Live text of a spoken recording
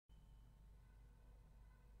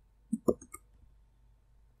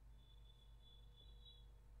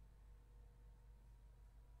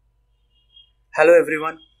Hello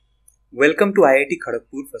everyone, welcome to IIT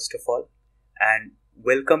Kharagpur first of all, and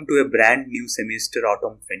welcome to a brand new semester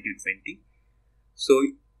autumn 2020. So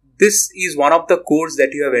this is one of the course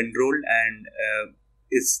that you have enrolled, and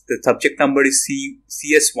the subject number is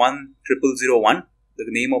CS10001. The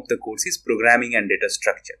name of the course is Programming and Data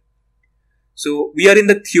Structure. So we are in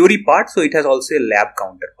the theory part, so it has also a lab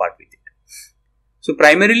counterpart with it. So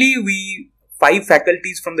primarily 5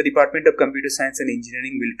 faculties from the Department of Computer Science and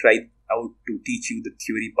Engineering will try out to teach you the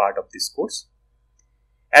theory part of this course.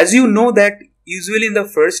 As you know that usually in the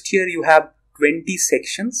first year you have 20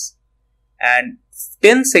 sections and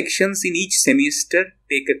 10 sections in each semester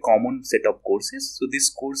take a common set of courses. So this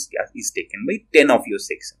course is taken by 10 of your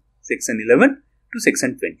sections, section 11 to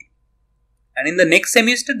section 20. And in the next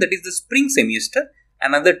semester, that is the spring semester,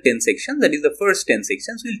 another 10 sections, that is the first 10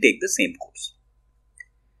 sections will take the same course.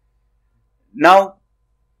 Now,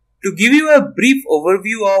 to give you a brief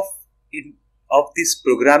overview of this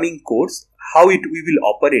programming course, how we will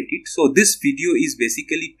operate it. So this video is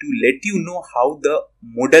basically to let you know how the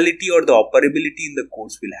modality or the operability in the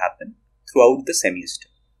course will happen throughout the semester.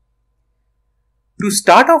 To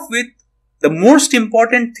start off with, the most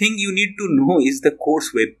important thing you need to know is the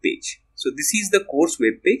course web page. So this is the course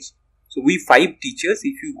web page. So we 5 teachers,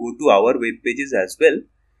 if you go to our web pages as well,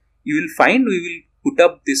 you will find we will put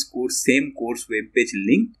up this same course web page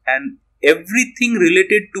link, and everything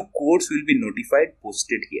related to course will be notified,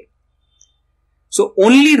 posted here. So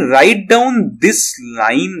only write down this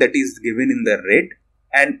line that is given in the red,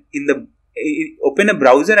 and open a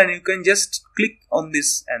browser and you can just click on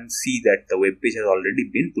this and see that the web page has already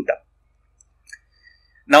been put up.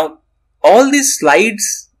 Now all these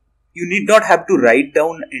slides you need not have to write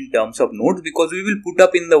down in terms of notes, because we will put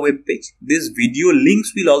up in the web page. These video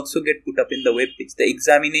links will also get put up in the web page. The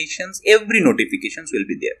examinations, every notifications will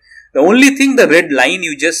be there. The only thing, the red line,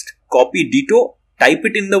 you just copy ditto, type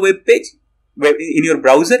it in the web page. In your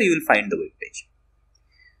browser, you will find the web page.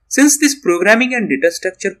 Since this programming and data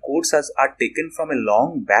structure courses are taken from a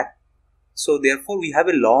long back, so therefore we have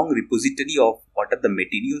a long repository of what are the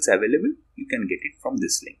materials available. You can get it from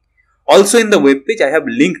this link. Also in the web page, I have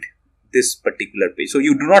linked this particular page. So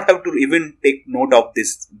you do not have to even take note of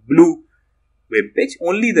this blue web page.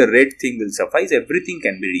 Only the red thing will suffice. Everything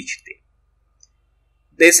can be reached there.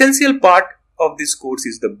 The essential part of this course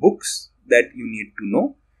is the books that you need to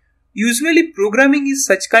know. Usually programming is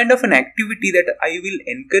such kind of an activity that I will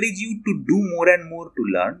encourage you to do more and more to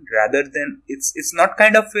learn, rather than it's not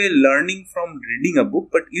kind of a learning from reading a book,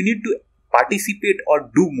 but you need to participate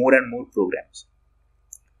or do more and more programs.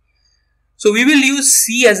 So we will use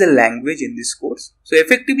C as a language in this course. So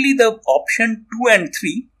effectively the option 2 and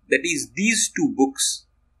 3, that is these 2 books,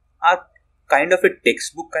 are kind of a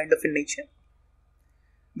textbook kind of a nature.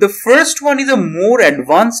 The first one is a more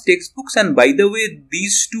advanced textbooks, and by the way,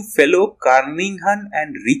 these 2 fellow, Carningham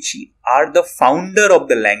and Ritchie, are the founder of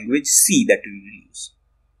the language C that we will use.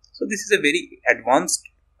 So this is a very advanced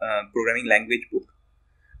programming language book.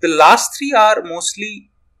 The last 3 are mostly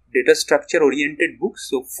data structure oriented books.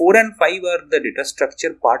 So 4 and 5 are the data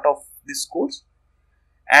structure part of this course.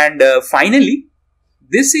 And finally,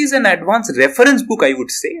 this is an advanced reference book, I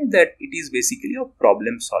would say, that it is basically a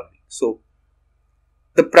problem solving. So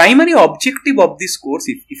the primary objective of this course,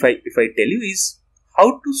 if I tell you, is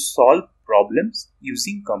how to solve problems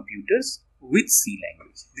using computers with C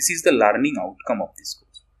language. This is the learning outcome of this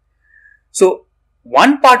course. So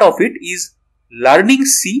one part of it is learning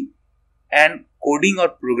C and coding or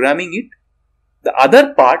programming it. The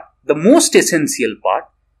other part, the most essential part,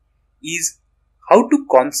 is how to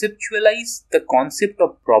conceptualize the concept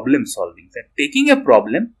of problem solving. That taking a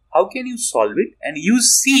problem, how can you solve it, and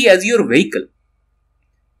use C as your vehicle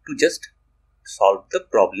to just solve the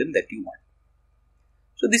problem that you want.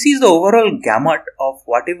 So this is the overall gamut of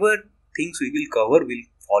whatever things we will cover will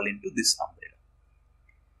fall into this umbrella.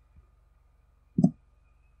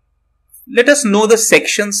 Let us know the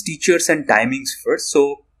sections, teachers and timings first.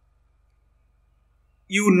 So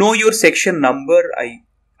you know your section number. I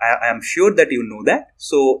am sure that you know that.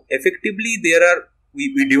 So effectively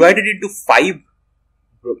we divided into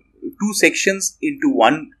 2 sections into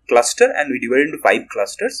one cluster, and we divided into 5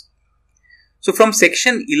 clusters. So from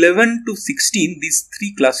section 11 to 16, these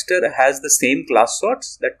 3 cluster has the same class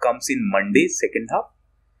slots that comes in Monday second half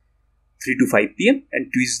 3 to 5 p.m.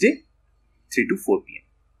 and Tuesday 3 to 4 p.m.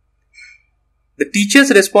 The teachers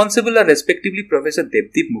responsible are respectively Professor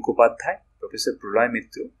Debdeep, Mukhopadhyay, Professor Pralay,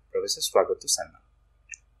 Mitra, Professor Swagato, Sanyal,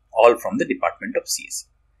 all from the Department of CS.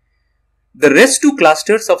 The rest 2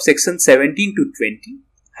 clusters of section 17 to 20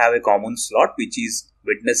 have a common slot, which is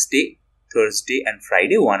Wednesday, Thursday and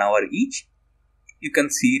Friday, 1 hour each. you can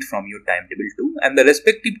see it from your timetable too. And the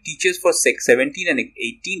respective teachers for Sec 17 and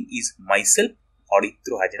 18 is myself,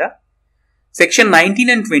 Aritra Hazra. Section 19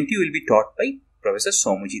 and 20 will be taught by Professor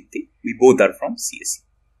Soumyajit. We both are from CSE.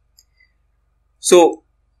 So,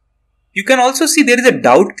 you can also see there is a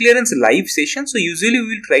doubt clearance live session. So, usually we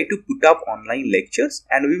will try to put up online lectures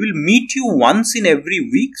and we will meet you once in every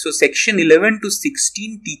week. So, section 11 to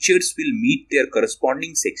 16 teachers will meet their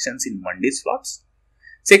corresponding sections in Monday slots.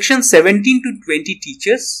 Section 17 to 20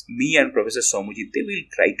 teachers, me and Professor Soumyajit, will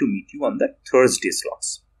try to meet you on the Thursday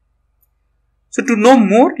slots. So, to know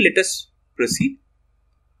more, let us proceed.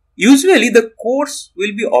 Usually, the course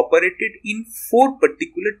will be operated in 4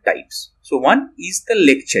 particular types. So, one is the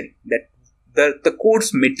lecturing, that the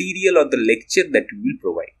course material or the lecture that we will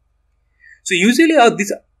provide. So, usually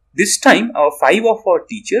this time, our 5 of our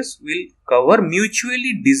teachers will cover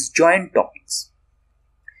mutually disjoint topics.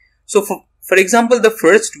 So, for example, the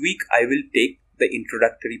first week I will take the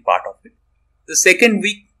introductory part of it. The second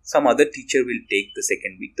week, some other teacher will take the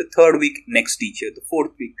second week. The third week, next teacher. The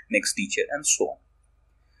fourth week, next teacher, and so on.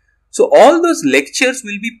 So, all those lectures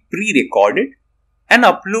will be pre-recorded and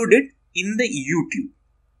uploaded in the YouTube.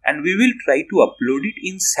 And we will try to upload it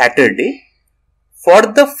in Saturday for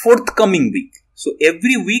the forthcoming week. So,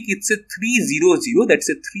 every week it's a 300, that's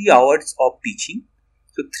a 3 hours of teaching.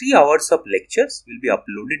 So, 3 hours of lectures will be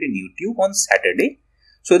uploaded in YouTube on Saturday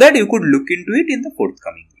so that you could look into it in the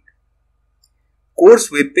forthcoming week. Course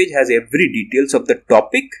webpage has every details of the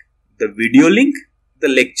topic, the video link, the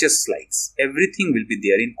lecture slides. Everything will be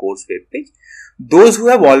there in course webpage. Those who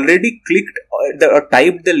have already clicked or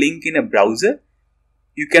typed the link in a browser,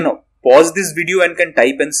 you can pause this video and can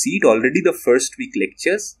type and see it. Already the first week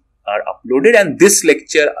lectures are uploaded and this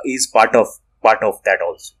lecture is part of that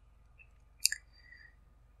also.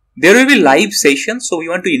 There will be live sessions, so we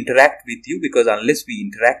want to interact with you because unless we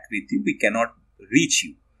interact with you, we cannot reach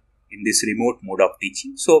you in this remote mode of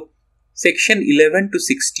teaching. So, section 11 to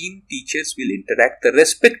 16 teachers will interact. The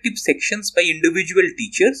respective sections by individual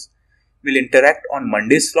teachers will interact on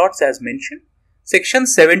Monday slots as mentioned. Section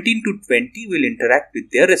 17 to 20 will interact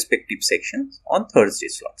with their respective sections on Thursday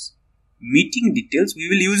slots. Meeting details, we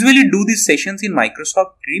will usually do these sessions in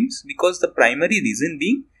Microsoft Teams because the primary reason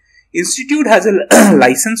being Institute has a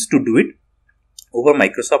license to do it over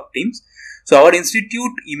Microsoft Teams. So, our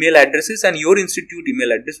institute email addresses and your institute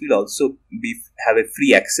email address will also have a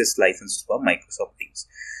free access license for Microsoft Teams.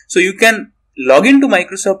 So, you can log into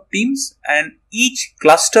Microsoft Teams and each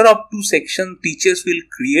cluster of 2 section teachers will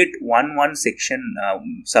create one section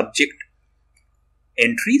subject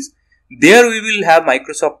entries. There we will have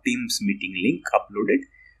Microsoft Teams meeting link uploaded.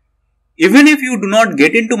 Even if you do not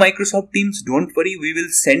get into Microsoft Teams, don't worry, we will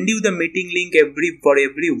send you the meeting link for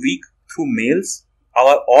every week through mails.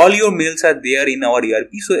 All your mails are there in our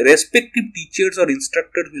ERP. So, respective teachers or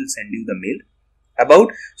instructors will send you the mail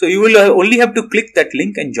so you will only have to click that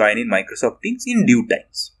link and join in Microsoft Teams in due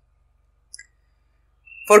times.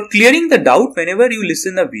 For clearing the doubt whenever you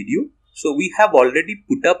listen a video, so we have already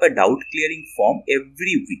put up a doubt clearing form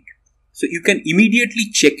every week. So, you can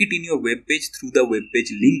immediately check it in your web page through the web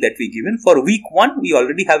page link that we given. For week 1, we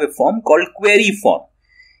already have a form called query form.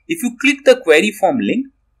 If you click the query form link,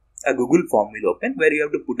 a Google form will open where you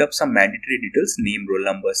have to put up some mandatory details, name, roll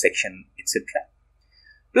number, section, etc.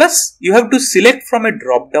 Plus, you have to select from a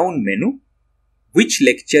drop-down menu which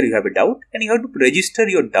lecture you have a doubt and you have to register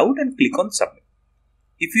your doubt and click on submit.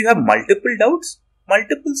 If you have multiple doubts,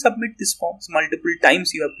 submit these forms, multiple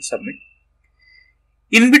times you have to submit.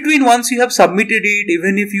 In between, once you have submitted it,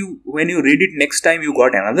 even if when you read it next time you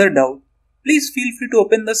got another doubt, please feel free to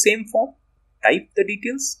open the same form, type the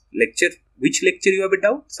details, which lecture you have a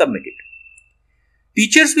doubt, submit it.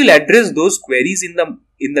 Teachers will address those queries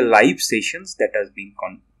in the live sessions that has been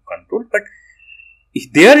controlled. But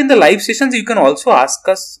if they are in the live sessions, you can also ask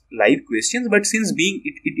us live questions. But since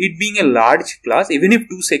being a large class, even if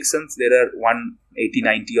 2 sections, there are 180,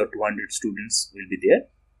 90 or 200 students will be there.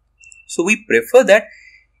 So, we prefer that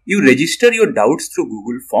you register your doubts through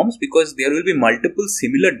Google Forms because there will be multiple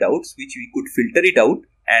similar doubts which we could filter it out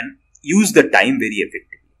and use the time very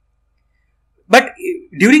effectively. But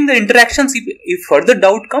during the interactions, if further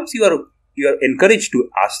doubt comes, you are encouraged to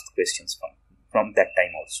ask questions from that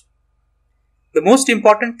time also. The most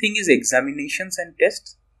important thing is examinations and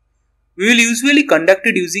tests. We will usually conduct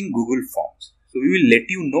it using Google Forms. So, we will let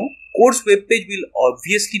you know. Course webpage will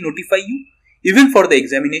obviously notify you. Even for the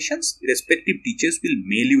examinations, respective teachers will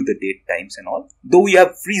mail you the date, times and all. Though we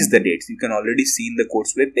have freeze the dates, you can already see in the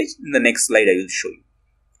course webpage. In the next slide, I will show you.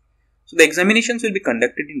 So, the examinations will be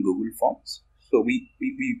conducted in Google Forms. So, we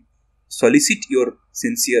solicit your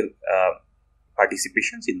sincere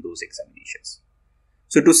participations in those examinations.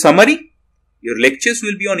 So to summary, your lectures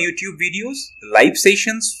will be on YouTube videos. The live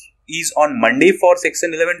sessions is on Monday for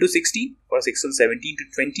section 11 to 16. For section 17 to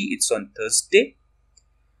 20, it's on Thursday.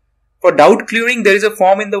 For doubt clearing, there is a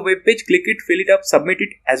form in the web page. Click it, fill it up, submit it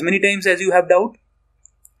as many times as you have doubt.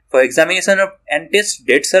 For examination and test,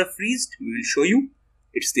 dates are freezed. We will show you.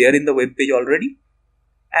 It's there in the web page already.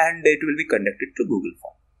 And it will be conducted through Google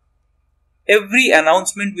Form. Every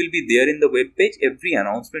announcement will be there in the web page. Every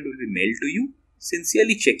announcement will be mailed to you.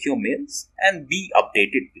 Sincerely check your mails and be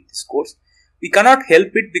updated with this course. We cannot help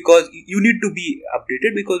it because you need to be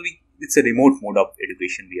updated because it's a remote mode of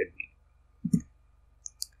education we are doing.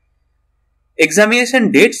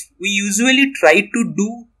 Examination dates, we usually try to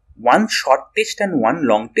do one short test and one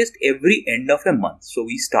long test every end of a month. So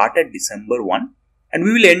we start at December 1 and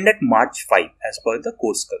we will end at March 5 as per the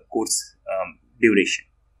course duration.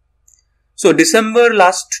 So December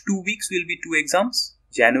last 2 weeks will be 2 exams.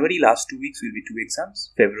 January last 2 weeks will be 2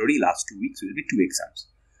 exams. February last 2 weeks will be 2 exams.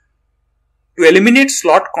 To eliminate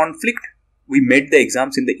slot conflict, we made the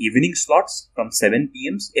exams in the evening slots from 7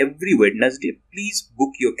 p.m. every Wednesday. Please book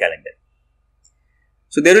your calendar.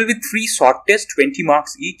 So there will be 3 short tests, 20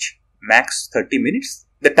 marks each, max 30 minutes.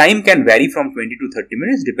 The time can vary from 20 to 30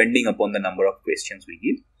 minutes depending upon the number of questions we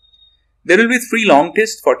give. There will be 3 long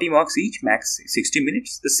tests, 40 marks each, max 60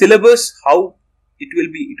 minutes. The syllabus, how it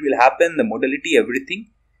will happen, the modality,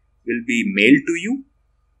 everything will be mailed to you.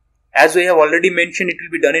 As I have already mentioned, it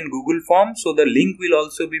will be done in Google Form. So the link will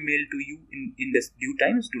also be mailed to you in the due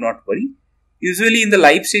times. Do not worry. Usually in the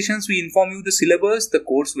live sessions, we inform you the syllabus. The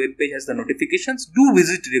course webpage has the notifications. Do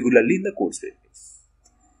visit regularly in the course webpage.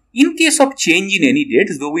 In case of change in any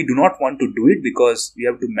dates, though we do not want to do it because we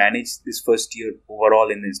have to manage this first year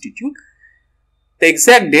overall in the institute, the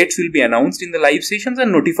exact dates will be announced in the live sessions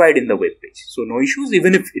and notified in the webpage. So no issues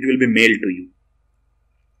even if it will be mailed to you.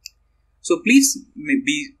 So please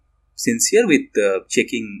be sincere with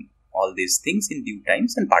checking all these things in due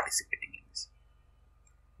times and participating in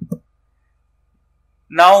this.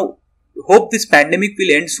 Now, hope this pandemic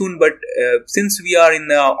will end soon, but since we are in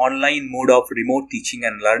the online mode of remote teaching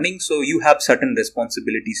and learning, so you have certain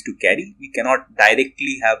responsibilities to carry. We cannot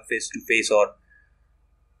directly have face-to-face or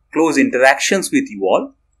close interactions with you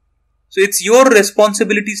all. So it's your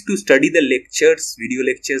responsibilities to study the lectures, video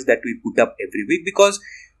lectures that we put up every week, because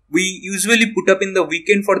we usually put up in the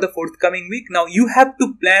weekend for the forthcoming week. Now you have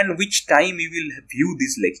to plan which time you will view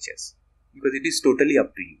these lectures because it is totally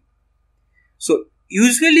up to you. So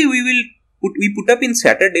usually we put up in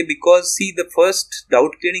Saturday because see the first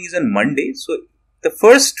doubt clearing is on Monday. So the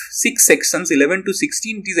first 6 sections 11 to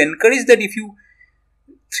 16 it is encouraged that if you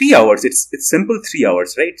 3 hours, it's simple 3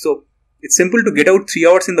 hours, right? So it's simple to get out 3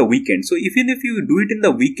 hours in the weekend. So even if you do it in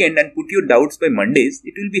the weekend and put your doubts by Mondays,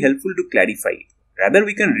 it will be helpful to clarify it. Rather,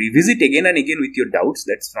 we can revisit again and again with your doubts.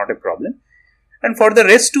 That's not a problem. And for the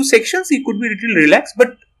rest 2 sections, you could be a little relaxed.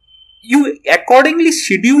 But you accordingly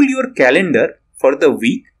schedule your calendar for the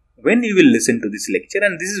week when you will listen to this lecture.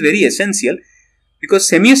 And this is very essential because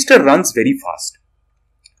semester runs very fast.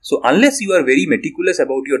 So unless you are very meticulous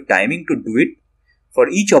about your timing to do it for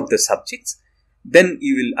each of the subjects, then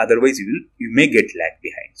you may get lag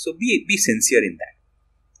behind. So be sincere in that.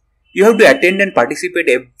 You have to attend and participate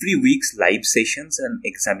every week's live sessions and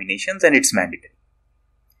examinations, and it's mandatory.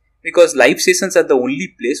 Because live sessions are the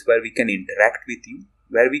only place where we can interact with you,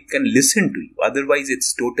 where we can listen to you. Otherwise,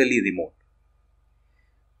 it's totally remote.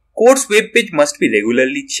 Course webpage must be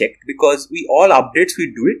regularly checked because all updates we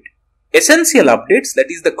do it. Essential updates, that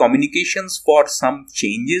is the communications for some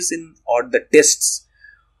changes in or the tests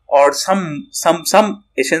or some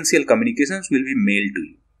essential communications will be mailed to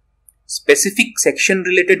you. Specific section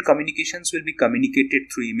related communications will be communicated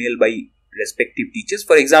through email by respective teachers.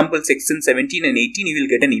 For example, section 17 and 18 you will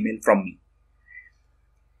get an email from me.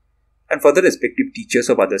 And for the respective teachers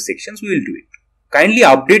of other sections we will do it. Kindly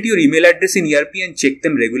update your email address in ERP and check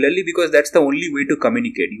them regularly because that's the only way to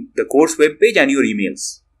communicate. The course webpage and your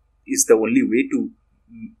emails is the only way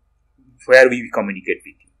where we communicate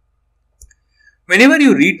with you. Whenever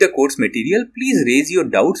you read the course material, please raise your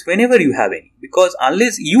doubts whenever you have any, because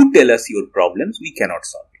unless you tell us your problems, we cannot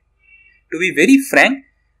solve it. To be very frank,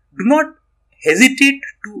 do not hesitate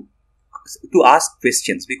to ask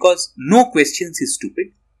questions because no questions is stupid.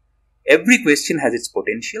 Every question has its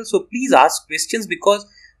potential. So please ask questions because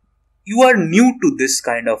you are new to this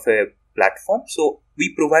kind of a platform. So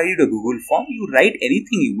we provided a Google form. You write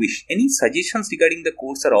anything you wish. Any suggestions regarding the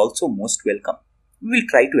course are also most welcome. We will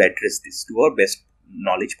try to address this to our best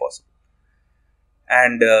knowledge possible.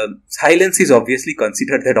 And silence is obviously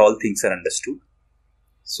considered that all things are understood.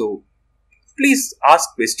 So please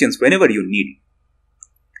ask questions whenever you need it.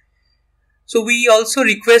 So we also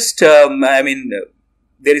request,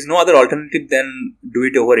 there is no other alternative than do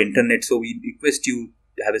it over internet. So we request you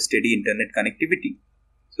to have a steady internet connectivity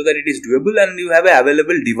so that it is doable and you have an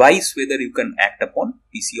available device whether you can act upon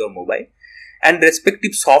PC or mobile, and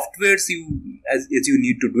respective softwares as you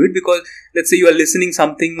need to do it, because let's say you are listening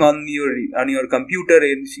something on your computer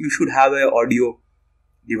and you should have an audio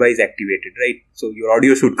device activated, right? So your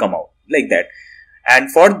audio should come out like that.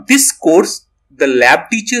 And for this course, the lab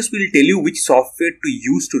teachers will tell you which software to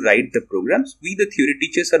use to write the programs. We, the theory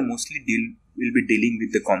teachers, are mostly will be dealing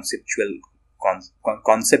with the conceptual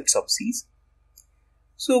concepts of C's.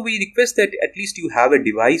 So we request that at least you have a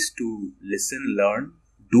device to listen, learn,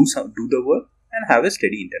 do the work, and have a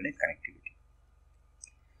steady internet connectivity.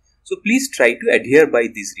 So please try to adhere by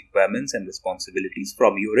these requirements and responsibilities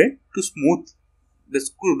from your end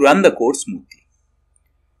to run the course smoothly.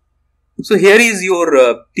 So here is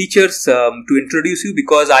your teachers to introduce you,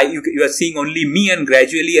 because you are seeing only me, and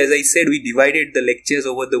gradually, as I said, we divided the lectures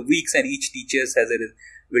over the weeks, and each teacher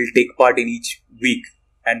will take part in each week,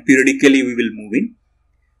 and periodically we will move in.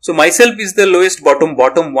 So myself is the lowest bottom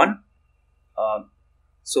one.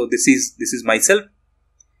 So this is myself.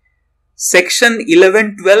 Section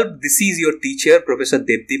 11-12, this is your teacher, Professor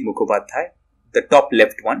Debdeep Mukhopadhyay, the top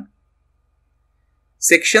left one.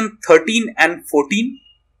 Section 13 and 14,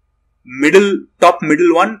 top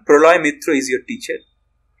middle one, Pralay Mitra is your teacher.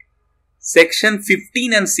 Section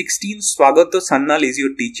 15 and 16, Swagato Sanyal is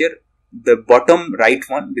your teacher. The bottom right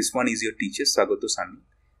one, this one is your teacher, Swagato Sanyal.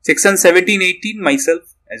 Section 17-18,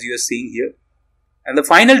 myself, as you are seeing here. And the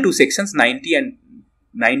final two sections, 19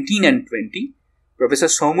 and 20, Professor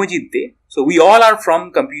Soumyajit. So we all are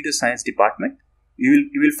from Computer Science Department. You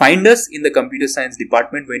will find us in the Computer Science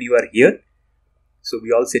Department when you are here. So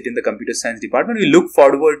we all sit in the Computer Science Department. We look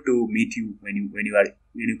forward to meet you when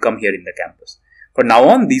you come here in the campus. From now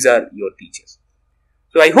on, these are your teachers.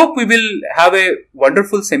 So I hope we will have a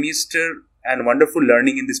wonderful semester and wonderful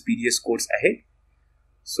learning in this PDS course ahead.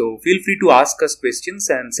 So feel free to ask us questions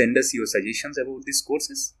and send us your suggestions about these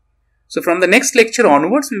courses. So from the next lecture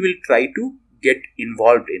onwards, we will try to get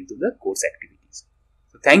involved into the course activities.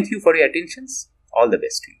 So thank you for your attention. All the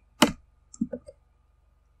best to you.